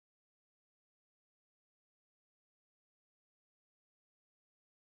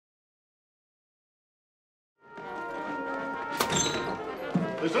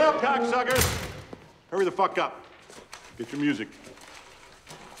Listen up, cocksuckers. Hurry the fuck up. Get your music.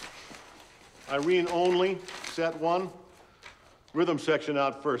 Irene only, set 1. Rhythm section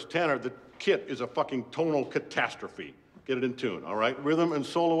out first. Tanner, the kit is a fucking tonal catastrophe. Get it in tune, all right? Rhythm and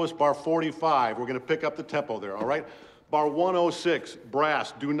soloist, bar 45. We're gonna pick up the tempo there, all right? Bar 106,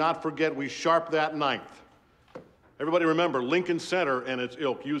 brass. Do not forget we sharp that 9th. Everybody remember, Lincoln Center and its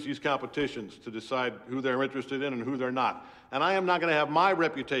ilk use these competitions to decide who they're interested in and who they're not. And I am not gonna have my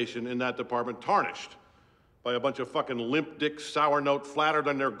reputation in that department tarnished by a bunch of fucking limp dick, sour note, flattered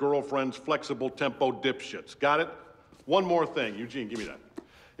on their girlfriends, flexible tempo dipshits. Got it? One more thing. Eugene, give me that.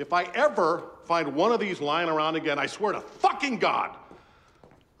 If I ever find one of these lying around again, I swear to fucking God,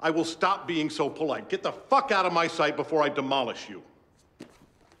 I will stop being so polite. Get the fuck out of my sight before I demolish you.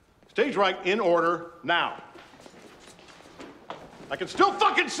 Stage right, in order, now. I can still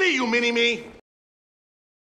fucking see you, mini-me.